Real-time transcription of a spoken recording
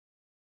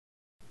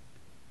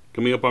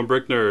Coming up on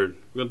BrickNerd,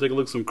 we're going to take a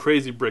look at some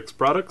Crazy Bricks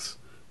products,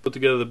 put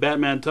together the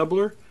Batman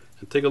Tumbler,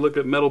 and take a look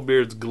at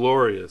MetalBeard's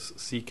glorious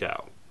sea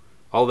cow.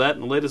 All that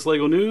and the latest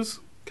LEGO news,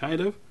 kind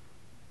of,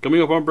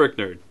 coming up on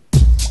BrickNerd.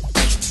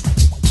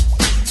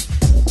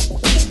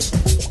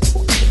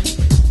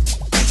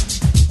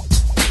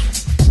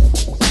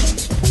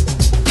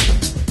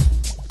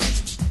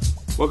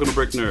 Welcome to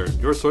BrickNerd,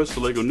 your source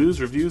for LEGO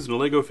news, reviews, and the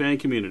LEGO fan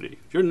community.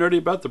 If you're nerdy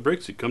about the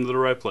bricks, you come to the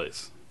right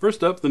place.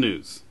 First up, the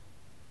news.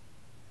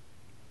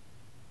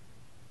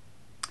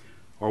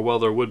 Or, well,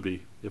 there would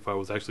be if I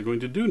was actually going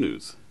to do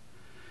news.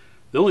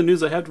 The only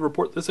news I have to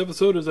report this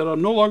episode is that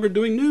I'm no longer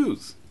doing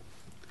news.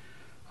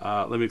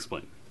 Let me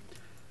explain.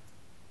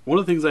 One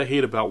of the things I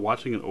hate about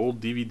watching an old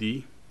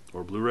DVD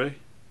or Blu-ray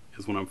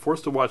is when I'm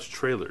forced to watch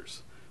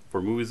trailers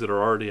for movies that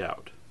are already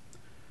out.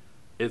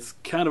 It's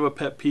kind of a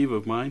pet peeve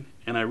of mine,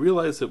 and I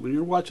realize that when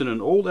you're watching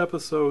an old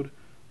episode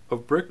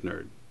of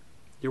BrickNerd,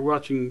 you're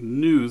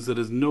watching news that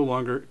is no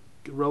longer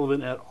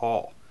relevant at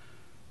all.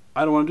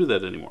 I don't want to do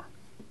that anymore.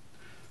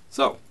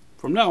 So,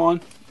 from now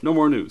on, no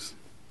more news.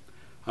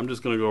 I'm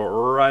just going to go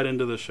right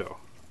into the show.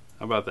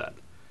 How about that?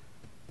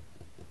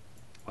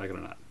 Like it or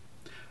not.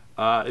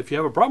 If you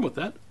have a problem with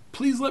that,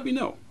 please let me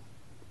know.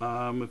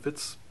 If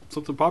it's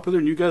something popular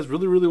and you guys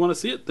really, really want to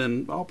see it,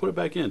 then I'll put it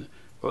back in.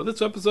 But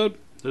this episode,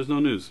 there's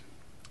no news.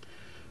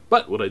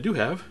 But what I do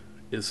have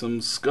is some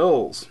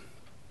skulls.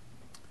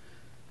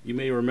 You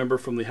may remember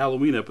from the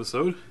Halloween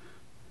episode.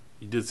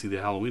 You did see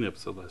the Halloween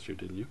episode last year,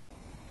 didn't you?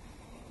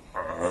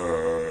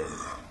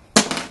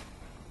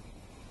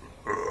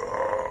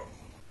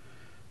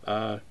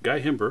 Guy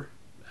Himber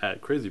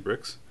at Crazy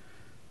Bricks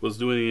was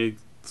doing a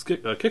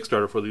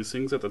Kickstarter for these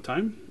things at the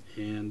time,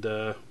 and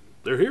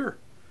they're here.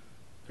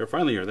 They're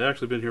finally here. They've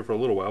actually been here for a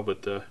little while,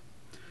 but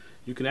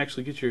you can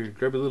actually get your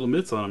grubby little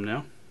mitts on them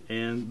now,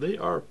 and they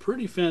are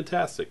pretty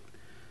fantastic.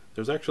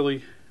 There's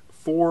actually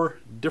 4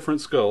 different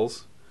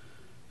skulls.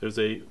 There's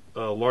a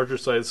larger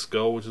size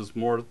skull, which is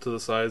more to the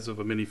size of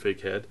a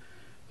minifig head.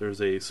 There's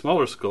a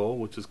smaller skull,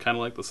 which is kind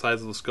of like the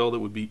size of the skull that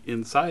would be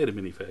inside a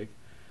minifig.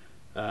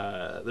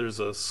 There's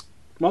a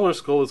smaller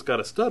skull that's got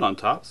a stud on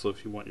top, so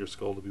if you want your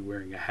skull to be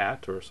wearing a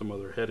hat or some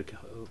other head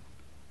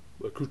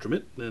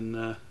accoutrement,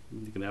 then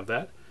you can have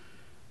that.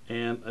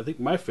 And I think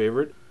my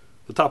favorite,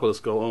 the top of the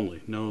skull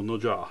only, no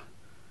jaw.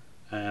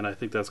 And I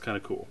think that's kind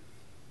of cool.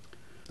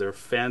 They're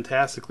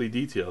fantastically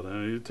detailed.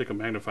 And you take a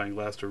magnifying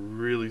glass to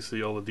really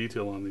see all the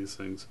detail on these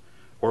things.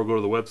 Or go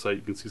to the website,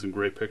 you can see some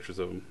great pictures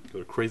of them. Go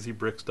to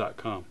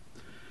crazybricks.com.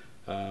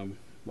 One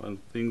of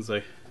the things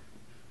I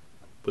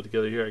put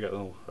together here, I got a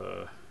little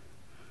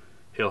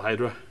Hail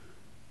Hydra,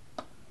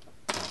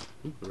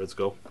 the Red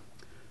Skull.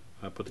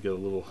 I put together a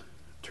little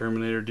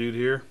Terminator dude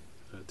here,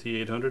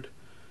 T-800.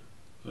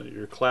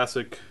 Your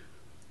classic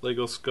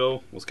Lego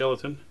skull,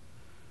 skeleton.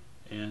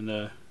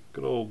 And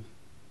good old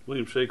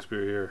William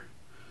Shakespeare here.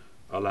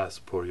 Alas,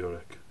 poor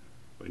Yorick.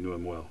 I knew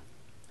him well.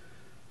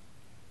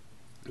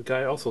 The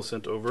guy also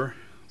sent over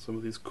some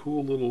of these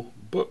cool little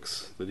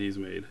books that he's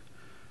made.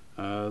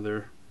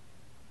 They're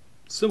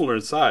similar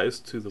in size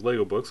to the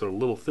Lego books, they're a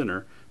little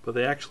thinner, but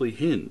they actually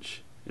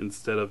hinge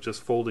instead of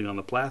just folding on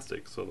the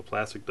plastic. So the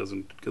plastic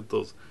doesn't get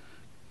those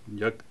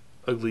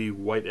ugly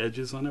white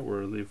edges on it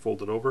where they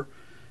fold it over,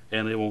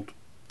 and they won't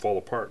fall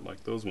apart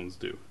like those ones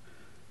do.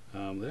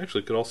 They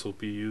actually could also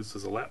be used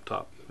as a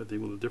laptop, I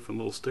think, with a different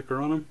little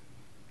sticker on them.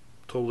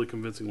 Totally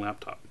convincing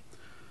laptop.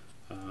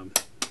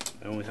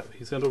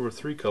 He sent over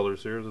 3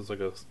 colors here. There's like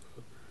a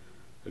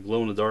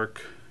glow in the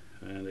dark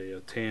and a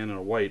tan and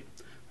a white.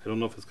 I don't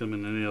know if it's going to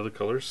be in any other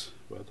colors,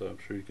 but I'm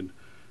sure you can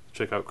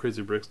check out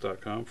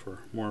crazybricks.com for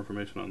more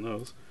information on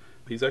those.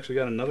 He's actually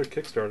got another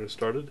Kickstarter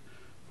started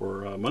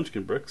for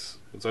Munchkin Bricks.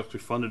 It's actually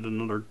funded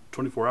in another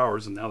 24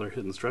 hours, and now they're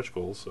hitting stretch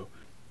goals. So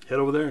head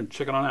over there and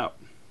check it on out.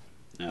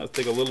 Now let's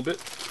take a little bit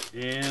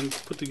and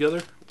put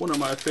together one of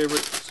my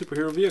favorite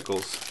superhero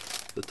vehicles,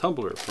 the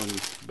Tumbler from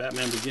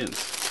Batman Begins.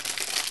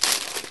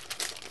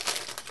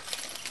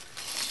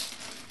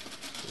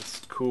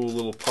 This cool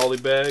little poly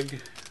bag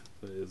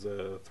is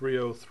a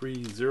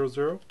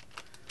 30300.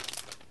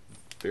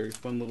 Very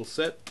fun little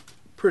set.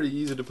 Pretty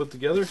easy to put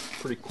together.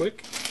 Pretty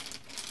quick.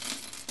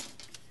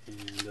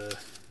 And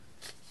let's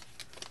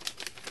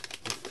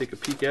take a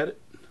peek at it.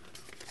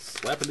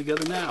 Slap it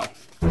together now.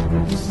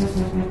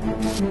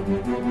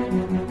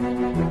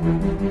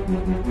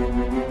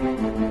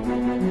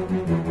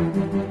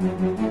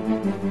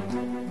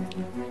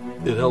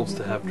 It helps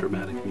to have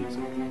dramatic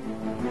music.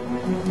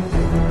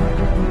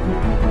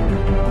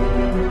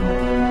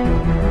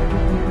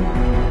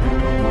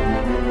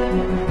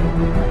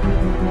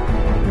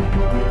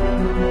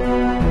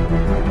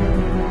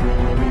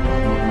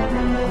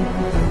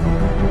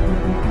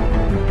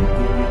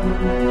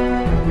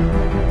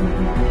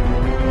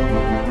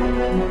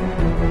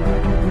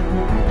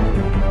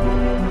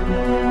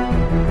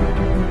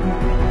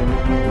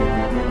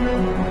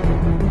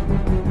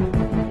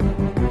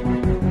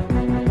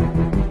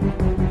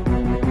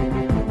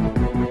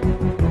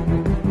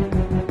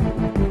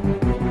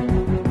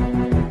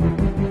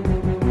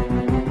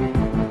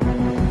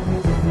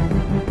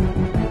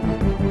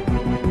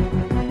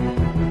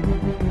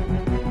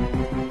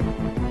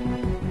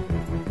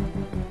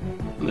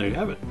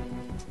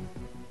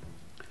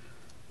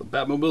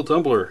 Batmobile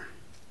Tumbler.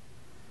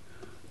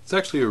 It's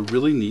actually a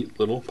really neat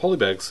little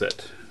polybag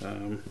set.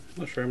 I'm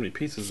not sure how many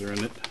pieces are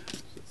in it.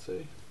 Does it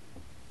say?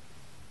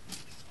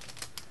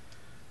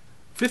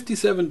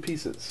 57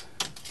 pieces.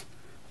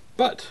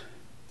 But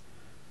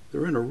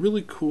they're in a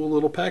really cool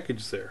little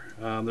package there.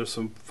 There's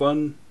some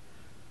fun,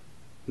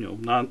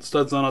 not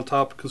studs on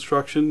top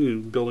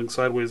construction, building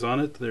sideways on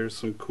it. There's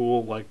some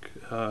cool like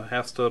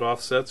half stud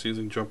offsets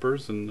using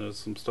jumpers, and there's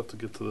some stuff to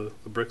get to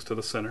the bricks to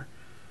the center.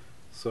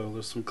 So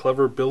there's some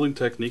clever building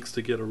techniques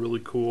to get a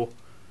really cool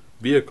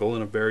vehicle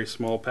in a very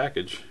small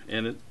package,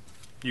 and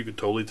you can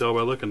totally tell by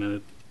looking at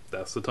it,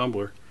 that's the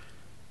Tumbler.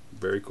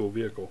 Very cool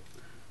vehicle.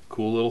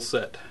 Cool little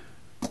set.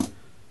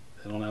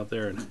 Head on out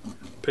there and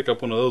pick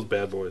up one of those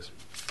bad boys.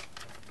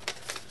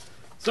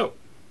 So,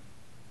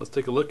 let's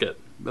take a look at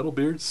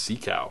MetalBeard's Sea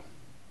Cow.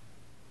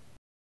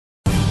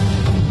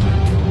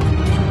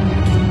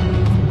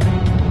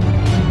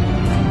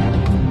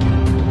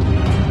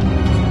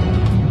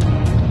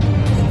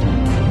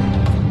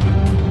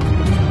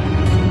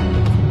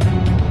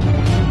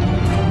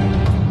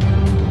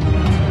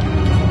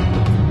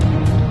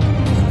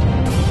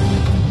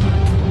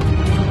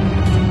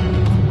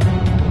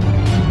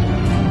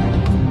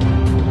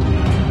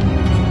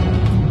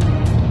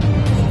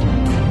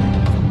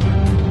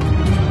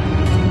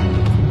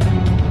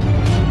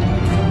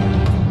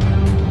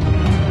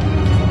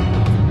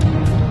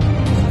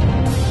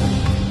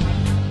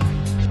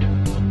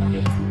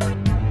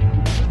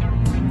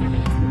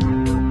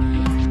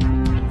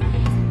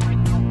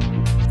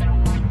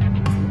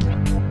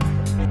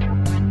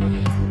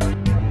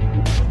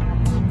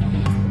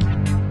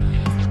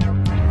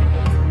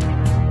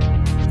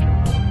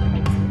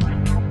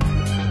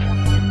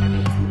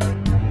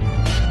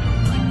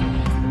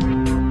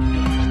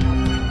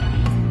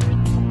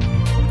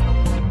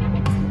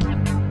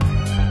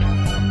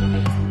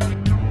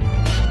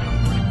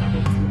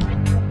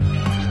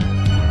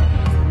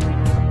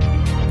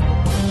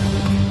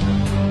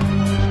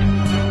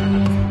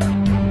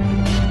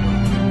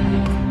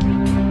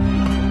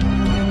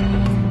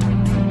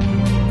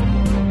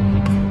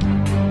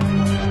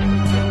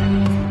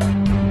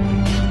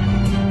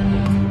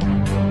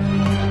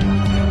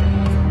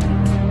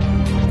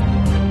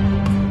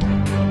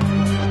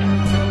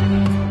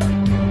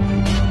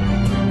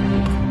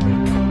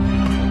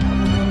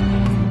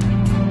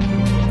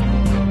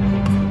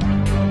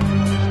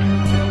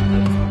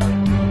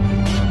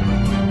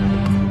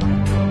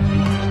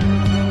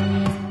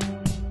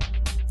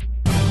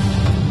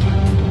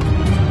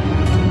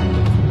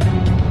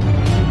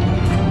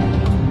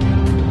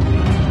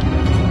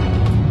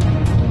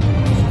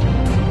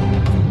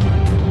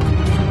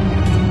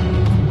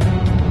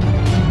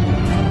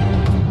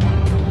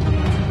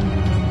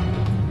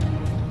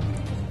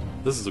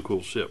 This is a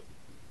cool ship.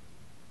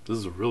 This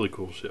is a really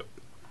cool ship.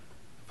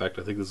 In fact,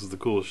 I think this is the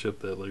coolest ship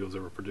that LEGO's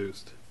ever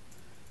produced.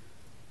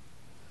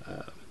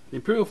 The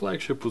Imperial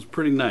flagship was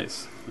pretty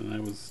nice, and I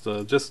was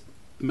just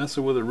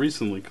messing with it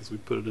recently because we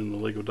put it in the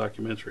LEGO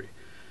documentary.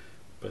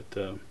 But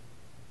I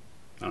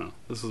don't know,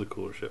 this is a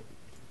cooler ship.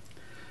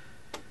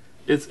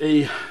 It's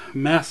a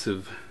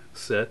massive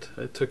set.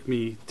 It took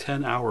me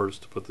 10 hours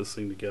to put this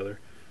thing together.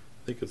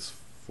 I think it's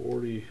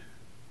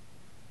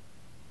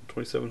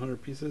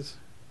 2,700 pieces.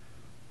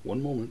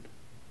 One moment.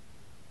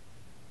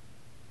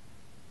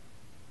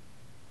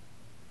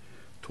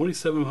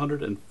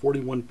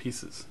 2,741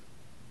 pieces.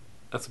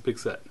 That's a big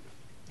set.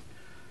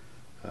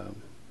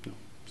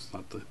 It's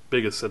not the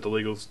biggest set the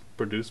LEGO's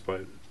produced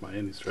by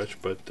any stretch,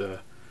 but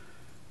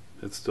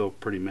it's still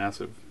pretty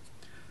massive.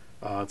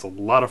 It's a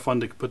lot of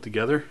fun to put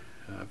together.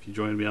 If you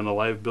join me on the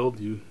live build,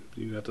 you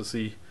have to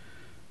see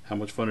how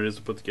much fun it is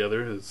to put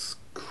together. It's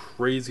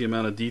crazy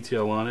amount of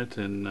detail on it,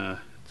 and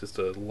just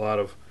a lot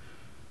of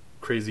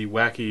crazy,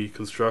 wacky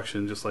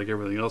construction, just like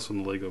everything else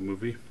in the LEGO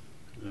movie.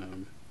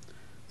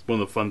 It's one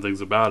of the fun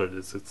things about it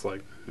is it's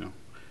like,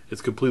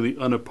 it's completely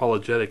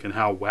unapologetic in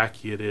how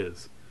wacky it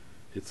is.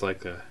 It's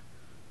like a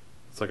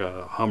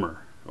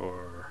Hummer,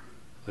 or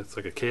it's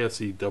like a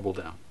KFC Double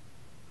Down.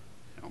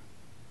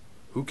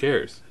 Who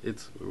cares?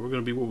 We're going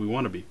to be what we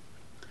want to be.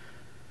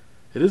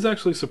 It is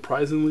actually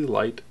surprisingly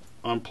light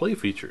on play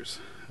features.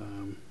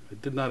 I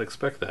did not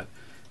expect that.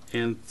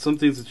 And some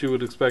things that you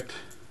would expect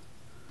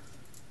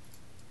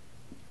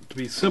to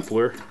be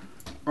simpler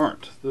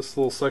aren't. This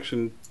little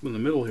section in the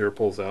middle here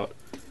pulls out,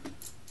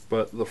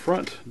 but the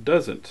front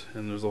doesn't,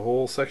 and there's a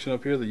whole section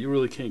up here that you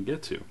really can't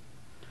get to.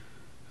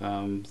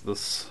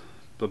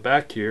 The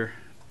back here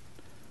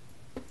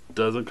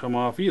doesn't come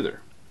off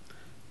either,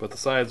 but the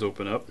sides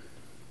open up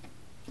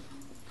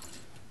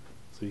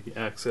so you can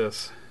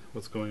access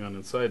what's going on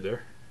inside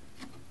there.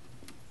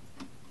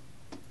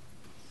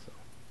 So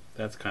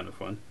that's kind of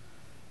fun.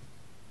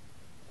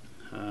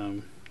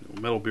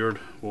 MetalBeard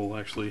will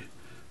actually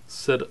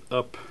set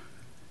up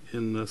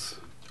in this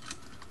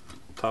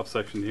top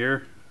section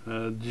here,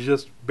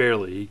 just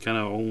barely. He kind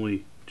of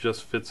only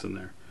just fits in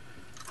there.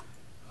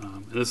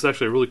 And this is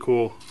actually a really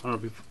cool, I don't know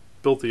if you've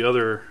built the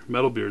other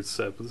MetalBeard's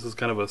set, but this is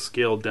kind of a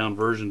scaled down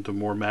version to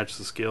more match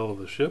the scale of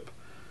the ship.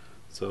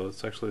 So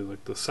it's actually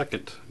like the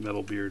second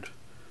MetalBeard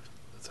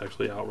that's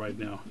actually out right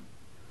now.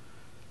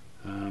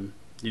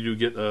 You do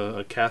get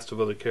a cast of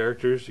other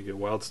characters. You get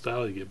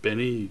Wildsstyle, you get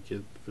Benny, you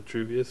get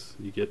Vitruvius,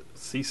 you get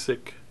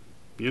Seasick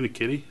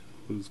Unikitty,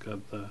 who's got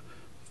a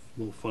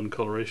little fun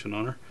coloration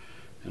on her,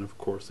 and of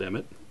course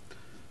Emmet.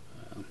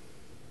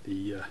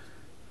 The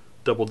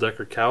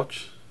double-decker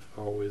couch,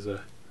 always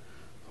a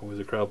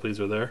crowd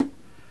pleaser there.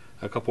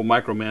 A couple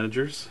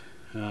micromanagers.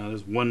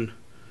 There's one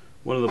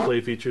of the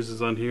play features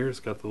is on here. It's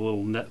got the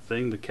little net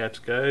thing to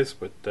catch guys,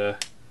 but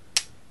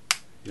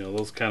you know,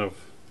 those kind of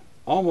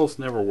almost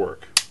never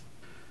work.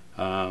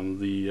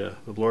 The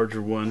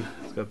larger one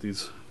has got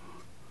these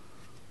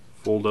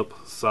fold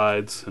up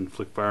sides and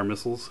flick fire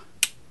missiles,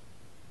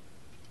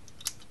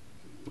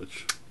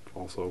 which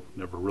also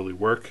never really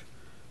work.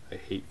 I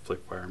hate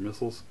flick fire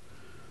missiles.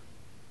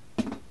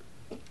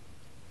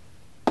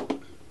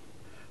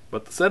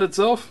 But the set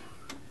itself,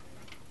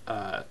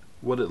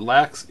 what it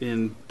lacks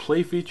in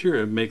play feature,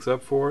 it makes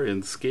up for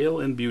in scale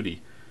and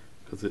beauty,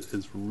 because it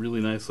is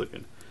really nice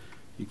looking.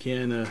 You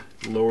can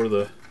lower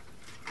the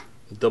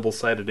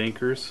double-sided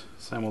anchors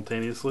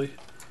simultaneously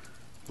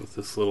with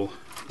this little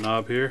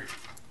knob here.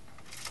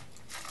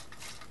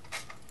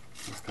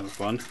 That's kind of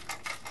fun.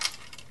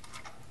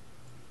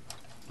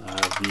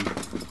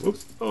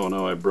 Whoops! Oh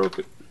no, I broke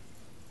it.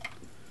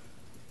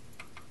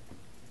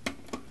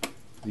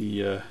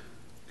 The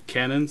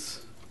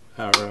cannons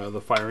are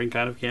the firing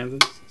kind of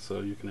cannons,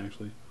 so you can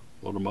actually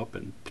load them up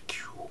and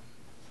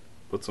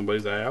put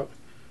somebody's eye out.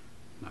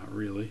 Not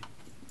really.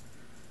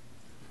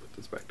 Put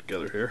this back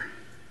together here.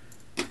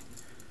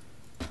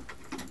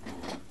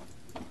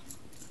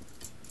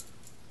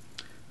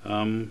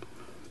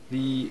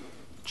 The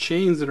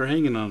chains that are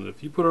hanging on it,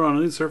 if you put it on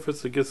any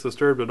surface that gets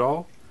disturbed at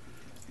all,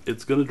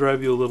 it's going to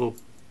drive you a little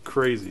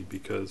crazy,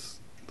 because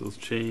those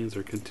chains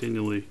are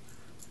continually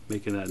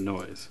making that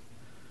noise.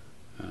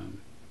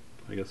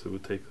 I guess it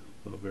would take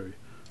a very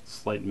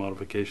slight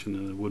modification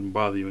and it wouldn't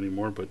bother you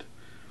anymore, but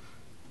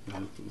it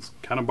was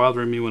kind of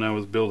bothering me when I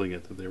was building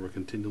it, that they were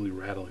continually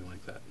rattling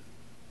like that.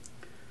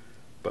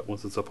 But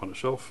once it's up on a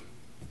shelf,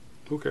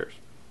 who cares?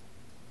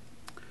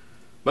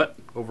 But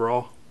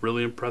overall,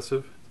 really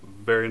impressive.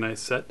 Very nice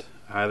set.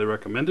 I highly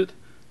recommend it.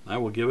 I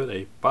will give it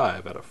a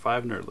 5 out of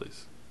 5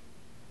 Nerdlies.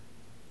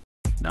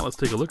 Now let's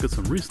take a look at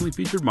some recently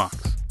featured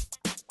mocks.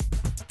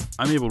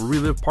 I'm able to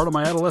relive part of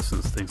my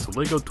adolescence thanks to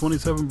Lego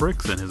 27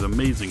 Bricks and his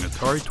amazing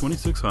Atari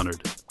 2600.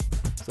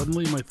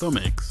 Suddenly my thumb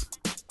aches.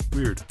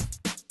 Weird.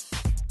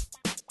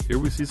 Here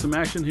we see some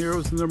action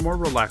heroes in their more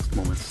relaxed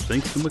moments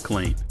thanks to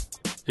McLean.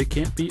 It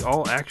can't be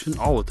all action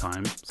all the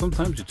time.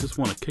 Sometimes you just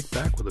want to kick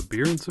back with a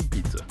beer and some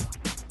pizza.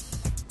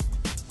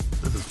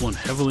 This is one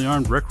heavily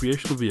armed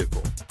recreational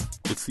vehicle.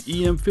 It's the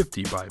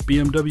EM50 by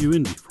BMW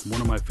Indy from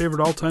one of my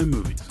favorite all-time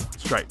movies,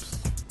 Stripes.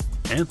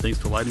 And thanks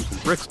to lighting from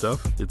Brick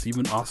Stuff, it's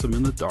even awesome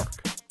in the dark.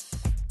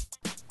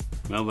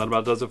 Well, that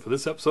about does it for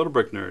this episode of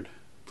BrickNerd.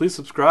 Please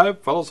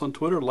subscribe, follow us on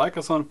Twitter, like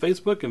us on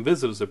Facebook, and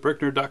visit us at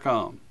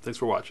BrickNerd.com. Thanks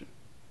for watching.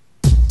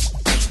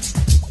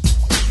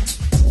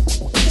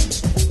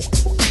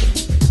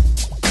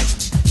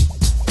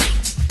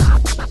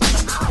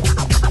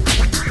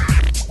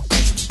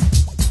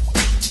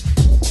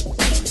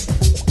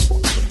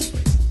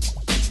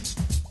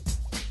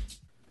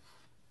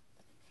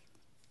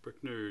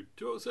 BrickNerd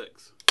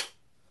 206.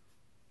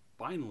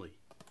 Finally.